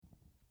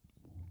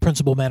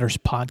Principal Matters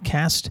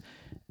Podcast,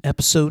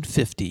 Episode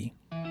 50.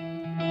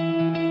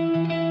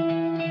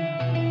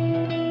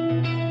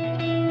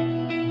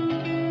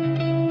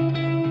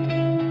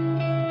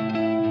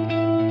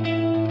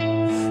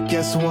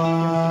 Guess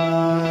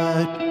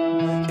what?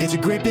 It's a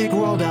great big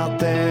world out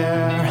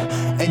there,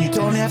 and you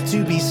don't have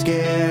to be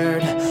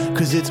scared,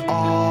 'cause it's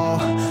all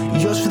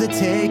yours for the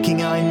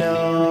taking. I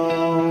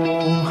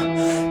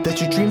know that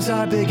your dreams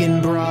are big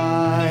and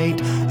bright,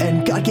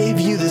 and God gave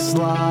you this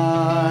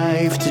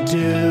life to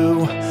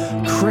do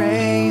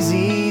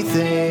crazy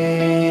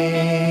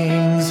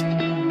things.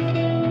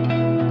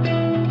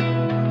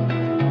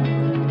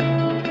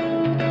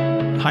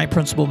 Hi,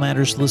 Principal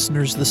Matters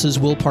listeners. This is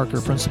Will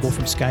Parker, principal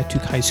from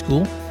Skiatook High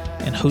School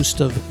and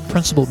host of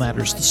Principal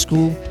Matters, the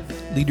School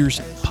Leaders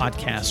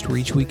Podcast, where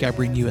each week I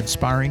bring you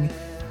inspiring,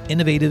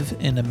 innovative,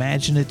 and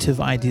imaginative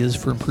ideas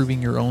for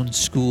improving your own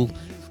school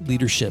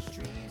leadership.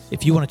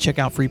 If you want to check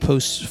out free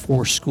posts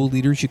for school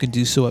leaders, you can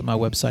do so at my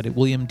website at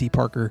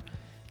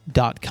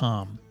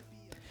williamdparker.com.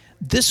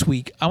 This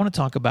week, I want to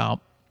talk about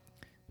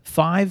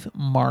 5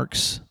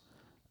 marks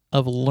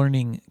of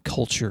learning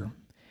culture.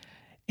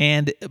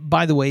 And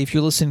by the way, if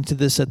you're listening to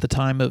this at the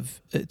time of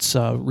its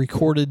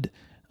recorded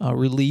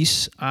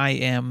release, I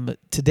am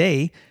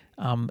today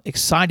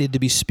excited to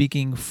be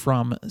speaking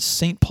from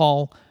St.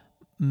 Paul,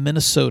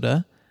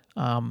 Minnesota.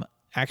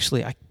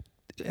 Actually, I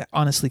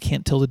honestly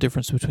can't tell the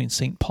difference between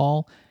St.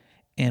 Paul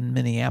and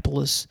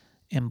Minneapolis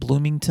and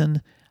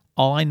Bloomington.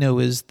 All I know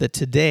is that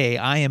today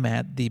I am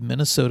at the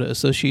Minnesota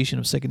Association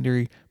of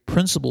Secondary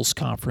Principals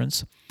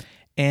Conference,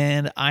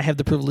 and I have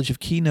the privilege of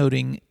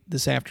keynoting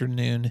this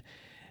afternoon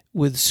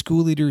with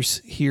school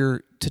leaders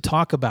here to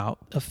talk about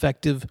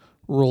effective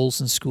roles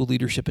in school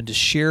leadership and to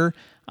share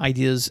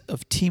ideas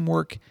of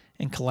teamwork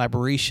and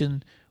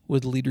collaboration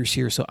with leaders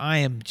here. So I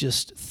am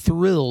just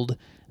thrilled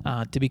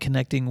to be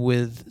connecting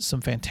with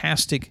some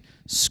fantastic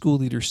school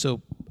leaders.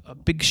 So a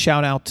big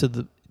shout out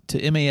to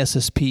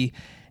MASSP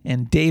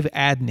and Dave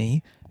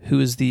Adney, who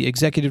is the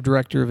executive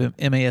director of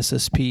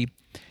MASSP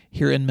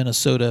here in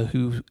Minnesota,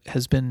 who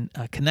has been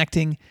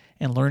connecting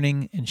and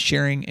learning and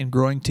sharing and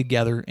growing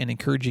together and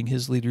encouraging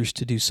his leaders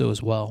to do so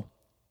as well.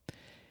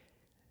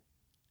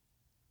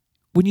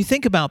 When you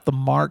think about the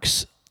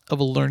marks of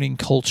a learning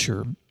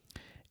culture,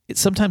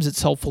 sometimes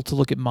it's helpful to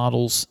look at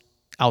models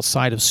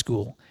outside of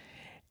school.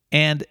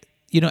 And,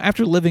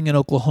 after living in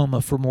Oklahoma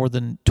for more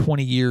than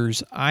 20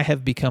 years, I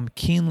have become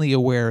keenly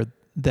aware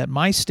that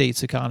my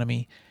state's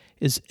economy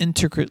is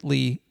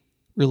intricately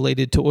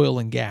related to oil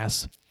and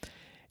gas.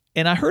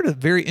 And I heard a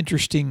very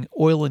interesting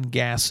oil and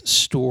gas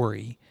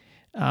story.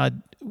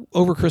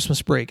 Over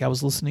Christmas break, I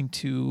was listening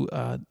to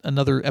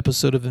another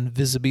episode of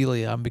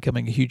Invisibilia. I'm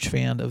becoming a huge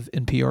fan of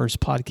NPR's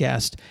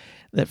podcast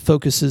that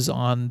focuses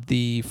on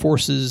the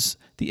forces,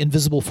 the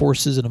invisible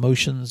forces and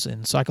emotions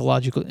and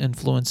psychological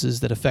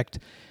influences that affect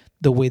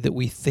the way that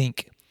we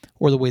think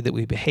or the way that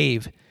we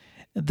behave.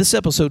 This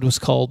episode was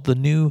called The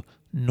New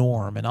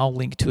Norm, and I'll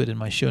link to it in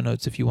my show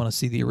notes if you want to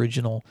see the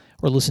original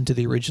or listen to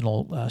the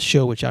original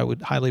show, which I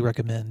would highly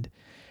recommend.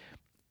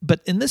 But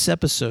in this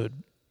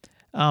episode,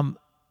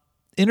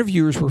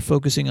 interviewers were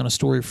focusing on a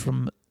story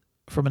from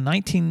a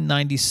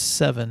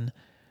 1997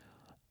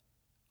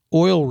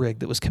 oil rig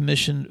that was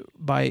commissioned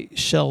by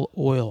Shell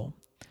Oil.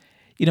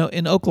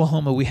 In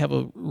Oklahoma, we have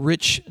a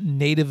rich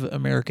Native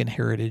American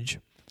heritage,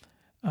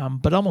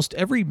 but almost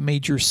every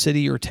major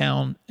city or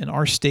town in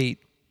our state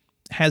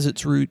has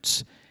its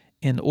roots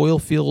in oil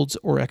fields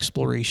or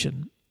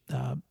exploration.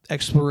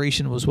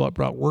 Exploration was what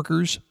brought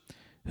workers,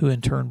 who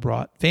in turn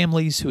brought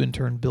families, who in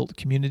turn built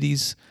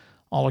communities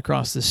all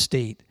across the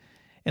state.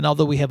 And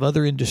although we have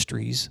other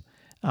industries,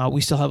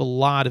 we still have a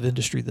lot of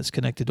industry that's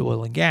connected to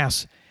oil and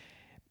gas.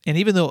 And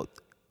even though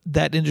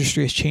that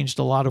industry has changed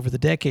a lot over the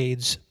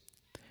decades,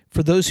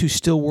 for those who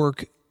still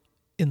work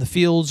in the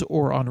fields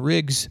or on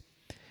rigs,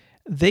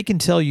 they can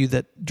tell you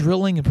that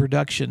drilling and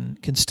production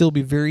can still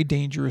be very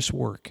dangerous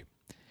work.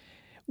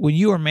 When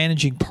you are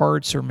managing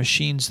parts or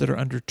machines that are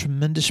under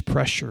tremendous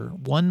pressure,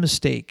 one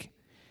mistake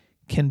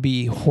can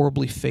be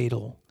horribly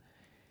fatal.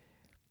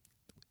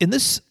 In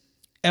this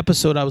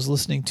episode I was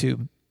listening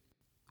to,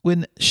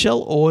 when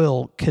Shell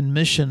Oil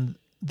commissioned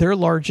their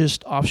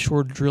largest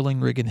offshore drilling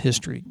rig in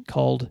history,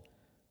 called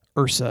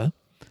Ursa,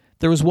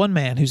 there was one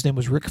man whose name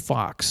was Rick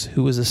Fox,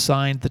 who was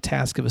assigned the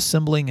task of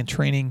assembling and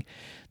training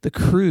the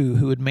crew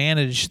who would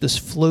manage this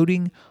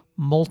floating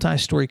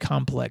multi-story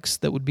complex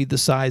that would be the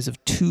size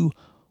of 2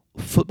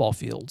 football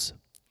fields.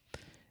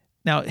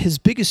 Now, his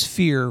biggest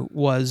fear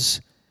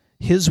was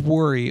his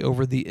worry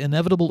over the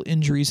inevitable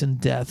injuries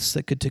and deaths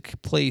that could take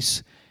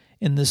place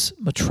in this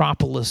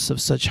metropolis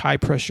of such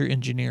high-pressure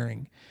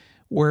engineering,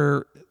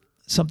 where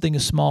something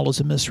as small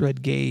as a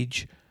misread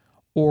gauge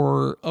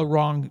or a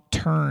wrong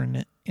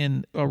turn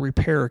in a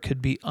repair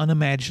could be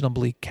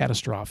unimaginably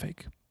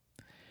catastrophic.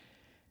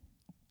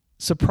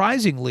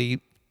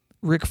 Surprisingly,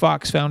 Rick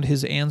Fox found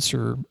his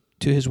answer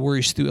to his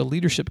worries through a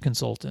leadership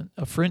consultant,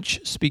 a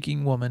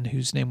French-speaking woman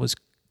whose name was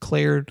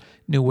Claire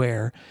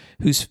Nuer,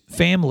 whose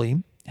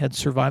family had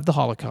survived the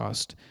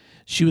Holocaust.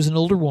 She was an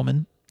older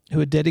woman who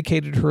had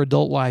dedicated her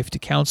adult life to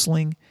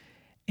counseling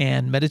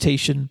and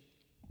meditation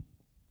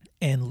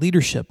and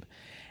leadership.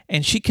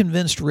 And she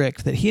convinced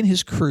Rick that he and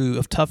his crew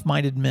of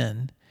tough-minded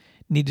men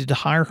needed to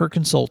hire her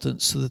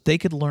consultants so that they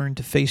could learn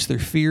to face their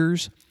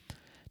fears,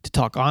 to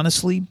talk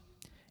honestly,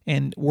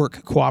 and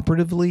work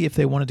cooperatively if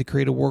they wanted to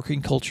create a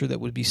working culture that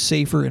would be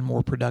safer and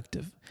more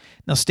productive.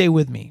 Now stay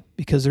with me,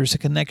 because there's a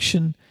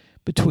connection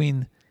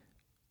between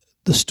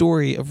the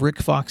story of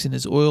Rick Fox and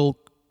his oil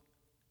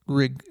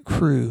rig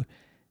crew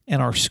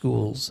and our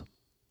schools.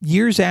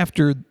 Years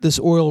after this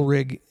oil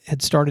rig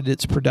had started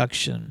its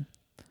production,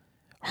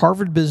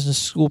 Harvard Business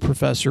School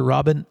professor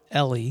Robin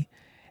Ellie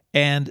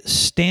and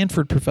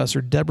Stanford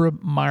professor Deborah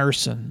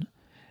Meyerson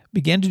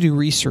began to do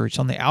research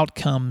on the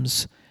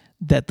outcomes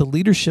that the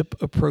leadership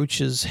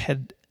approaches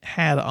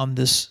had on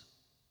this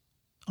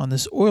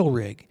oil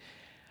rig.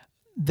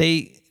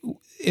 They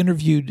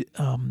interviewed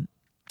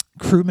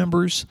crew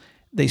members.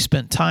 They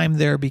spent time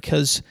there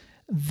because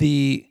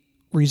the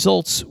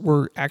results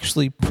were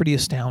actually pretty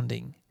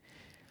astounding.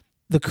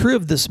 The crew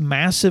of this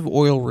massive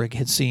oil rig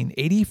had seen an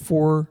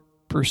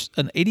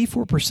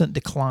 84%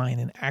 decline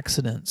in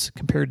accidents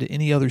compared to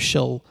any other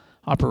shell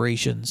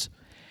operations,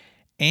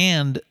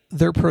 and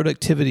their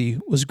productivity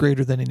was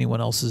greater than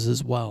anyone else's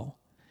as well.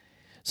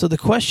 So the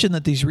question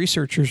that these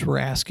researchers were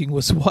asking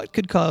was, what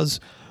could cause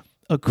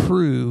a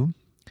crew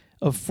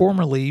of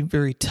formerly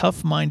very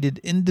tough-minded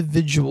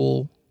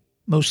individual,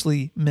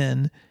 mostly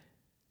men,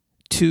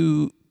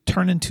 to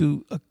turn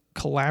into a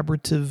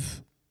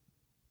collaborative,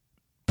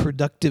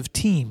 productive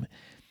team?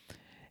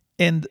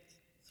 And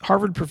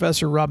Harvard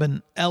professor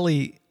Robin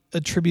Ellie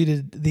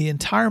attributed the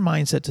entire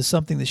mindset to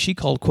something that she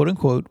called, quote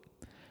unquote,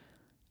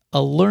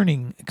 a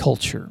learning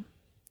culture.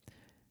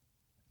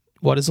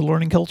 What is a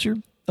learning culture?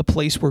 A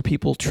place where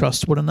people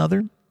trust one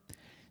another,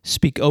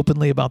 speak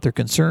openly about their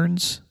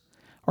concerns,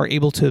 are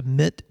able to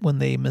admit when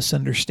they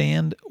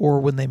misunderstand or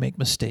when they make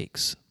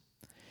mistakes.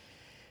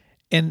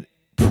 And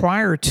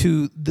prior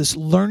to this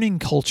learning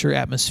culture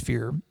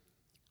atmosphere,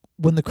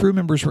 when the crew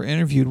members were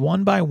interviewed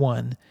one by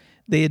one,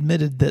 they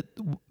admitted that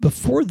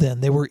before then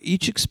they were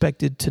each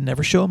expected to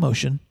never show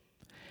emotion,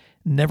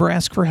 never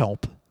ask for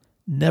help,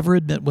 never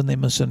admit when they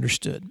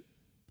misunderstood.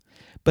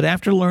 But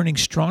after learning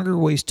stronger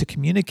ways to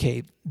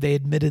communicate, they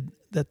admitted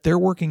that their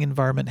working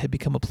environment had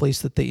become a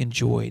place that they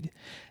enjoyed,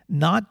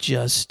 not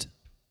just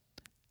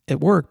at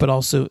work, but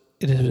also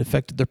it had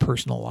affected their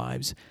personal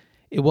lives.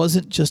 It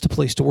wasn't just a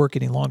place to work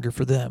any longer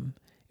for them.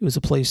 It was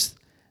a place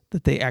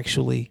that they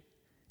actually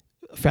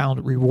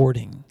found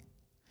rewarding.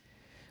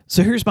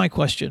 So here's my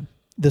question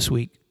this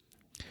week.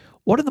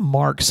 What are the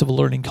marks of a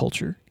learning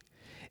culture?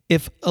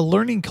 If a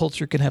learning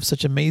culture can have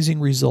such amazing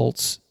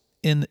results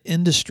in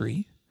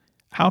industry,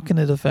 how can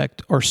it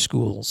affect our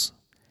schools?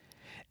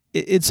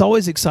 It's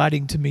always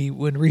exciting to me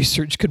when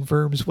research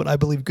confirms what I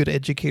believe good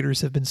educators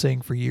have been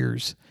saying for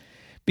years,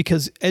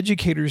 because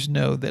educators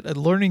know that a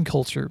learning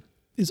culture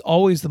is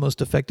always the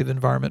most effective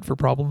environment for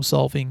problem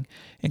solving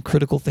and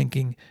critical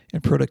thinking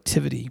and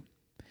productivity.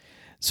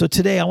 So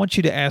today I want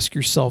you to ask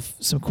yourself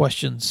some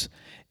questions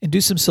and do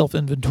some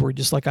self-inventory,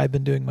 just like I've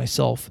been doing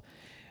myself.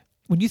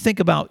 When you think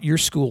about your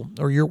school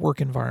or your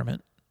work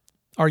environment,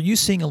 are you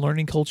seeing a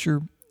learning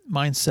culture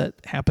mindset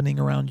happening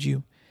around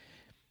you?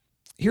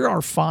 Here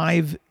are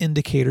 5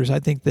 indicators I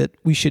think that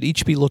we should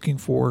each be looking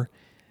for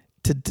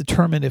to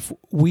determine if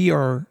we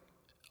are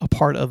a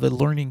part of a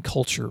learning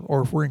culture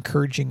or if we're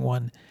encouraging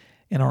one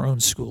in our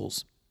own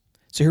schools.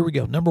 So here we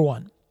go. Number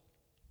 1,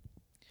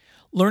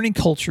 learning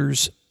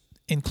cultures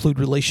include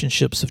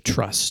relationships of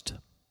trust.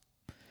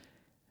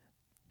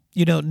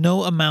 You know,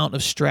 no amount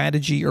of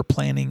strategy or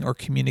planning or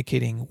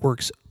communicating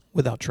works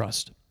without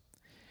trust.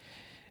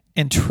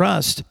 And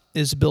trust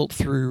is built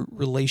through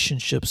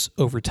relationships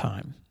over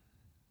time.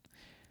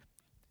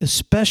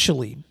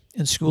 Especially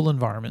in school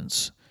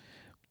environments,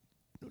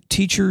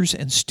 teachers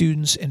and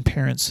students and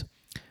parents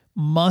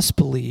must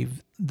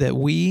believe that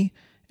we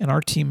and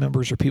our team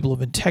members are people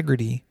of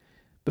integrity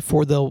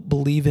before they'll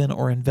believe in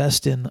or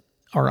invest in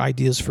our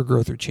ideas for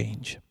growth or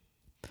change.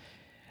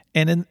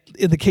 And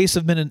in the case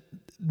of men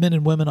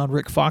and women on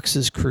Rick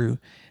Fox's crew,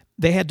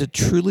 they had to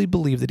truly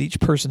believe that each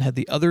person had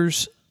the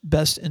other's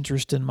best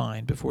interest in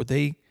mind before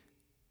they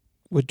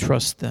would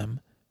trust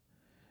them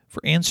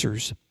for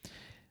answers.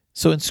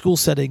 So in school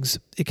settings,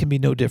 it can be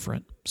no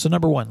different. So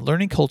number 1,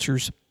 learning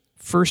cultures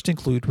first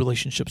include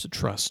relationships of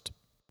trust.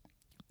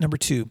 Number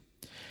 2,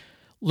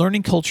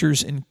 learning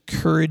cultures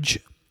encourage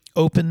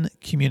open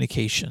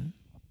communication.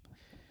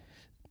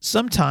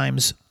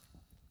 Sometimes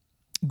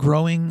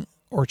growing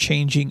or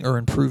changing or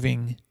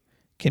improving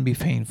can be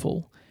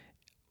painful.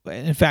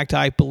 In fact,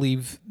 I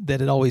believe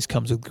that it always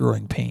comes with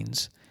growing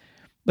pains.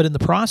 But in the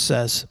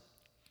process,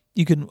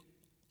 you can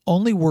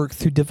only work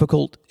through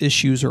difficult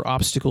issues or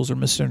obstacles or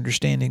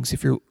misunderstandings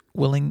if you're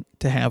willing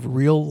to have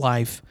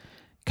real-life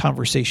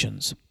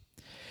conversations.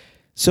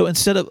 So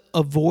instead of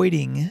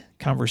avoiding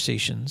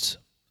conversations,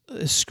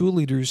 as school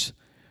leaders,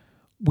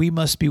 we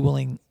must be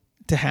willing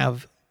to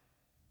have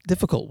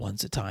difficult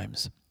ones at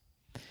times.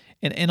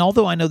 And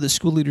although I know that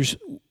school leaders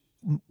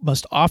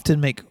must often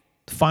make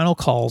final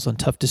calls on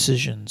tough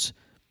decisions.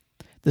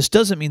 This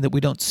doesn't mean that we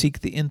don't seek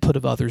the input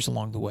of others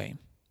along the way.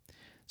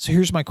 So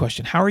here's my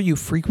question. How are you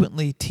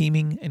frequently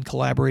teaming and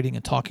collaborating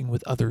and talking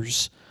with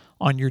others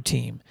on your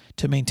team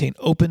to maintain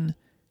open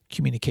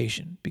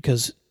communication?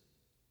 Because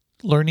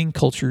learning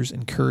cultures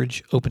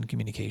encourage open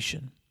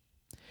communication.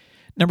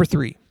 Number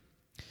 3,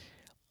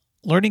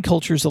 learning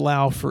cultures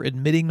allow for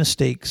admitting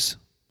mistakes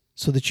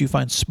so that you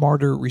find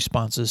smarter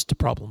responses to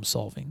problem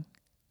solving.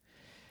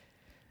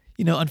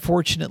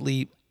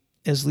 Unfortunately,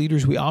 as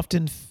leaders, we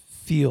often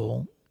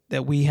feel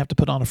that we have to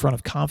put on a front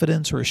of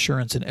confidence or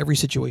assurance in every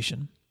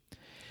situation.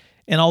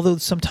 And although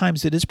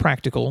sometimes it is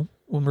practical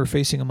when we're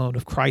facing a moment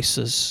of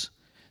crisis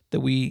that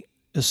we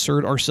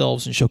assert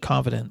ourselves and show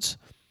confidence,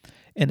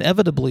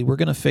 inevitably we're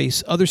going to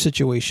face other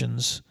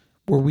situations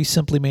where we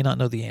simply may not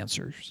know the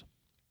answers.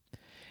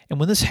 And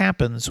when this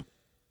happens,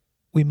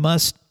 we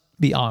must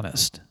be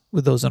honest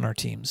with those on our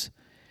teams.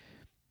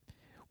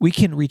 We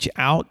can reach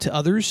out to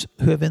others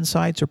who have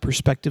insights or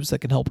perspectives that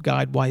can help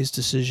guide wise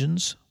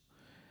decisions.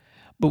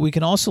 But we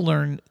can also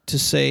learn to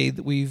say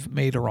that we've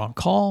made a wrong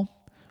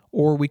call,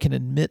 or we can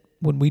admit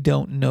when we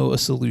don't know a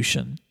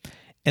solution.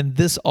 And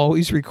this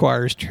always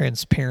requires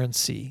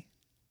transparency.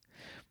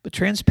 But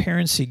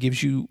transparency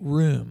gives you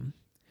room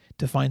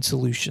to find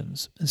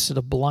solutions instead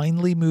of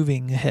blindly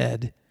moving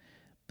ahead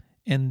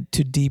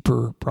into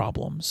deeper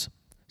problems.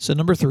 So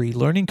number 3,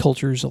 learning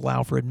cultures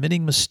allow for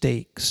admitting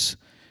mistakes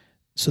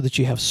so that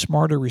you have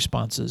smarter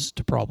responses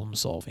to problem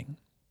solving.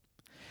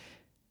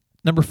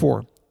 Number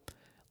 4,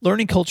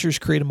 learning cultures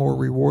create a more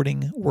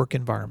rewarding work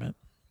environment.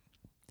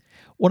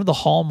 One of the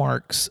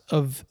hallmarks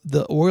of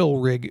the oil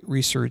rig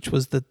research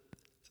was that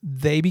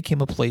they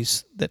became a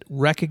place that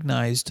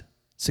recognized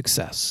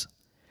success,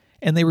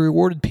 and they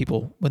rewarded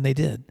people when they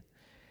did.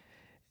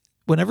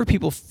 Whenever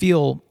people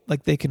feel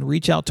like they can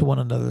reach out to one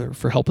another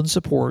for help and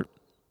support,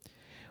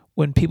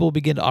 when people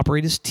begin to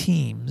operate as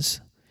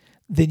teams,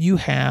 then you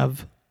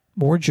have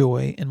more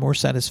joy and more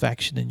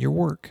satisfaction in your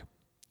work.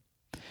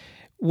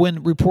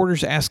 When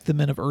reporters asked the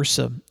men of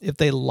Ursa if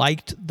they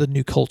liked the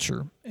new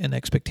culture and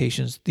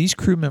expectations, these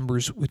crew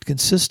members would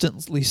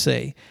consistently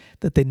say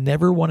that they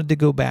never wanted to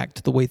go back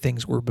to the way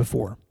things were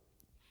before.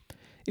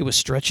 It was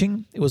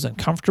stretching, it was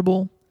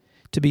uncomfortable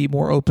to be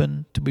more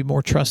open, to be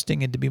more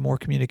trusting, and to be more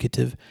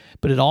communicative,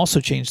 but it also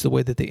changed the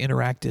way that they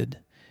interacted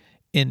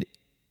in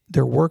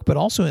their work, but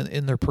also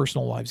in their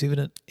personal lives,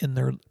 even in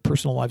their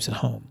personal lives at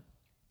home.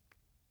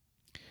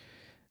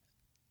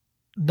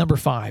 Number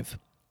 5,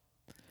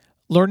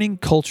 learning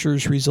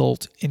cultures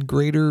result in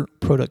greater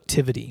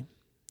productivity.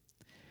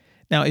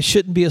 Now, it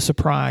shouldn't be a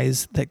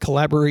surprise that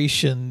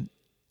collaboration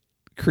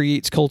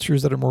creates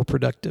cultures that are more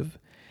productive,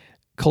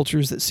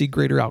 cultures that see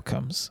greater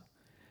outcomes,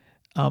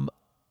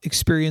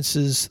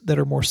 experiences that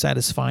are more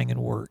satisfying in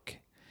work.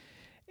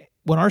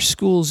 When our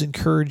schools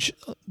encourage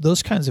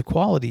those kinds of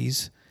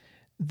qualities,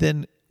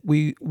 then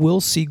we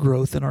will see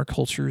growth in our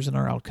cultures and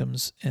our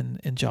outcomes and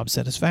job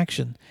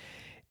satisfaction.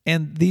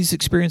 And these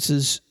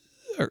experiences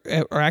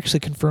are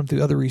actually confirmed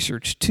through other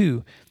research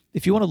too.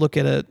 If you want to look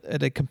at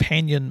a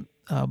companion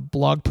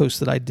blog post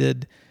that I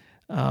did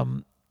a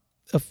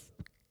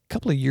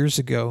couple of years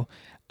ago,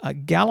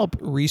 Gallup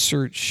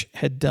Research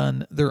had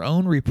done their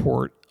own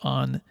report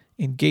on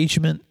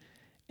engagement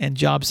and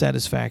job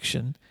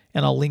satisfaction,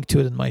 and I'll link to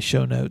it in my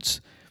show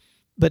notes.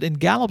 But in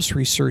Gallup's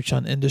research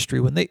on industry,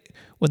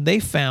 when they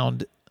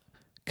found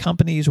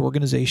companies,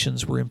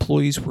 organizations where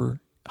employees were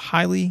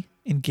highly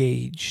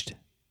engaged,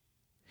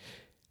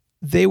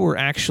 they were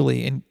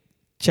actually, and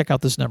check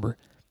out this number,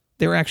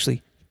 they were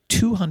actually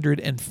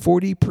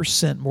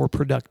 240% more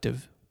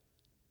productive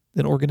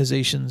than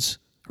organizations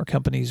or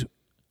companies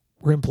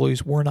where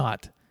employees were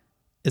not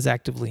as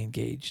actively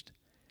engaged.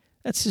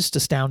 That's just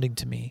astounding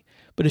to me,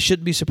 but it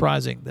shouldn't be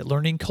surprising that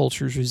learning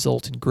cultures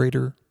result in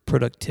greater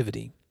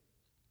productivity.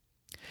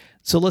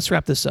 So let's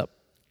wrap this up.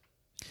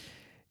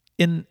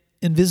 In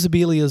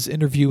Invisibilia's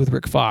interview with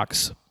Rick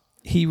Fox,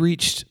 he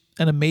reached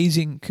an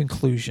amazing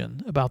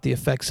conclusion about the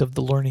effects of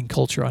the learning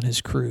culture on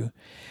his crew.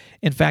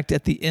 In fact,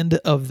 at the end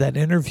of that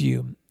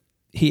interview,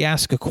 he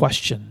asked a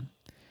question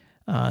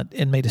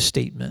and made a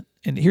statement.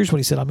 And here's what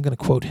he said. I'm going to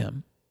quote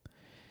him.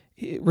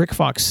 Rick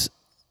Fox,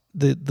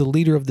 the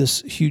leader of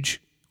this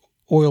huge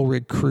oil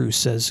rig crew,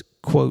 says,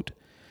 quote,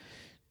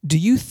 "Do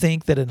you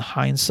think that in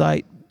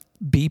hindsight,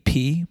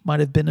 BP might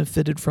have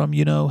benefited from,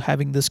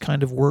 having this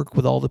kind of work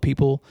with all the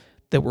people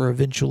that were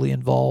eventually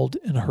involved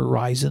in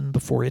Horizon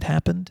before it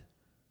happened?"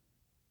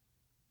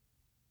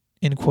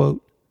 End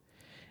quote.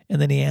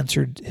 And then he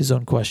answered his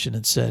own question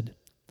and said,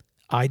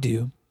 "I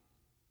do."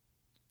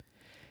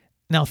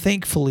 Now,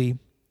 thankfully,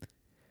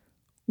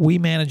 we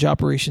manage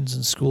operations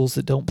in schools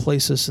that don't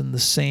place us in the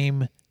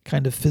same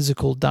kind of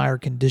physical dire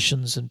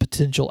conditions and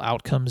potential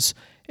outcomes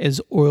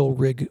as oil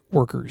rig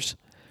workers.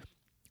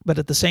 But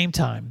at the same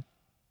time,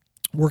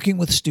 working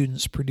with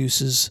students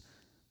produces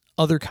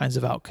other kinds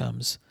of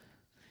outcomes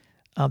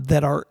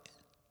that are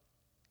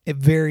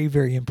very,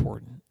 very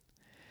important.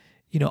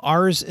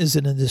 Ours is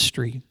an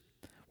industry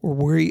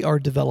where we are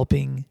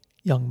developing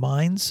young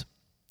minds,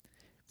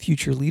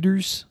 future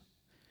leaders,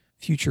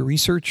 future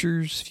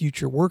researchers,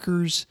 future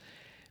workers,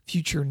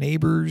 future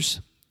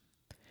neighbors.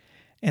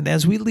 And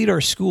as we lead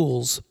our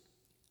schools,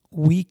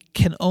 we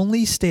can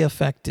only stay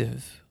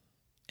effective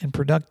and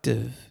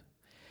productive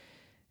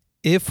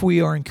if we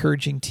are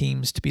encouraging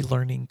teams to be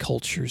learning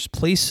cultures,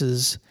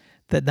 places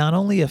that not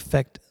only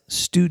affect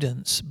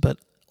students, but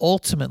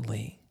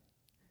ultimately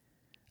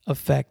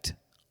affect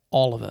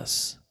all of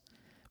us.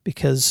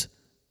 Because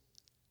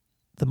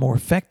the more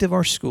effective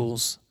our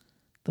schools,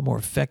 the more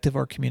effective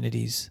our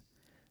communities,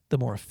 the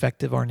more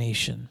effective our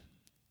nation.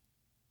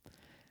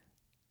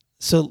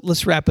 So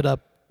let's wrap it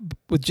up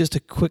with just a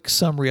quick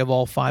summary of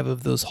all 5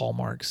 of those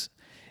hallmarks.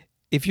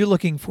 If you're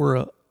looking for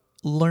a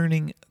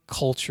learning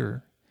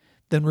culture,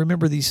 then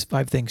remember these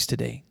 5 things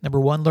today. Number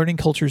 1, learning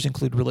cultures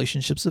include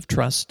relationships of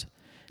trust.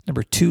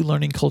 Number 2,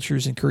 learning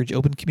cultures encourage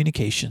open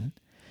communication.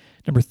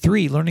 Number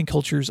 3, learning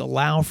cultures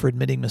allow for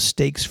admitting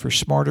mistakes for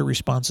smarter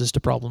responses to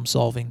problem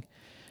solving.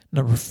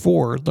 Number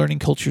 4, learning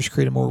cultures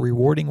create a more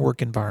rewarding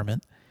work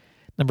environment.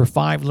 Number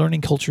 5,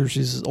 learning cultures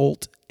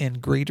result in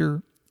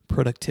greater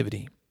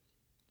productivity.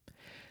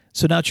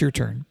 So now it's your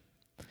turn.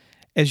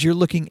 As you're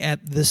looking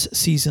at this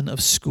season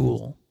of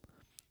school,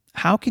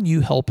 how can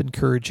you help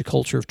encourage a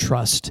culture of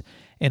trust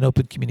and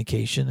open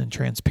communication and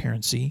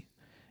transparency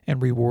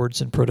and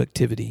rewards and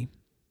productivity?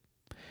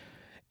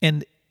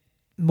 And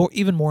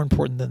even more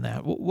important than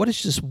that, what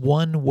is just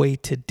one way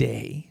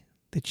today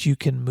that you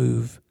can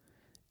move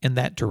in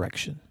that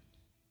direction?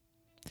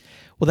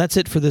 Well, that's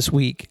it for this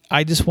week.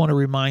 I just want to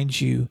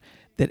remind you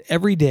that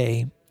every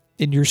day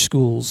in your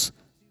schools,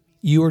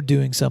 you are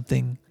doing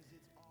something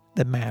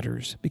that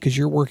matters because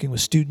you're working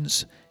with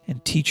students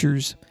and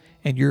teachers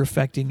and you're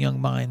affecting young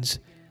minds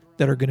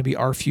that are going to be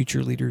our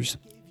future leaders.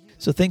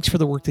 So thanks for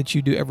the work that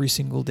you do every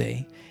single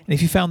day. And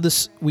if you found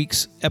this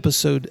week's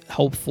episode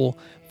helpful,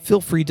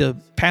 feel free to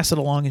pass it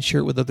along and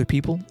share it with other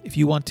people. If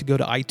you want to go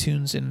to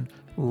iTunes and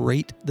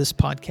rate this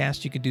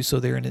podcast, you can do so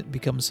there and it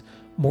becomes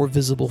more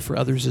visible for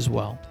others as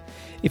well.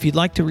 If you'd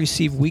like to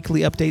receive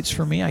weekly updates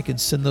from me, I can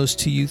send those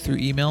to you through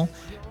email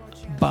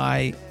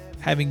by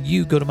having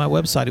you go to my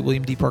website at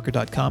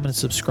williamdparker.com and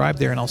subscribe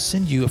there, and I'll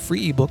send you a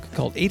free ebook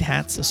called 8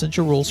 Hats,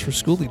 Essential Roles for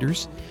School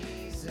Leaders.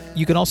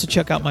 You can also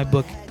check out my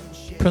book,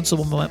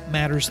 Principal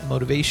Matters,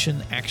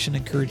 Motivation, Action,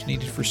 and Courage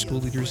Needed for School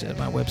Leaders at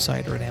my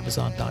website or at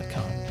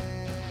amazon.com.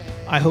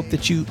 I hope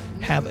that you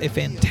have a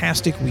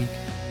fantastic week,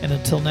 and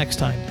until next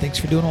time, thanks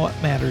for doing what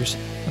matters,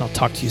 and I'll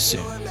talk to you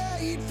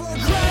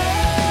soon.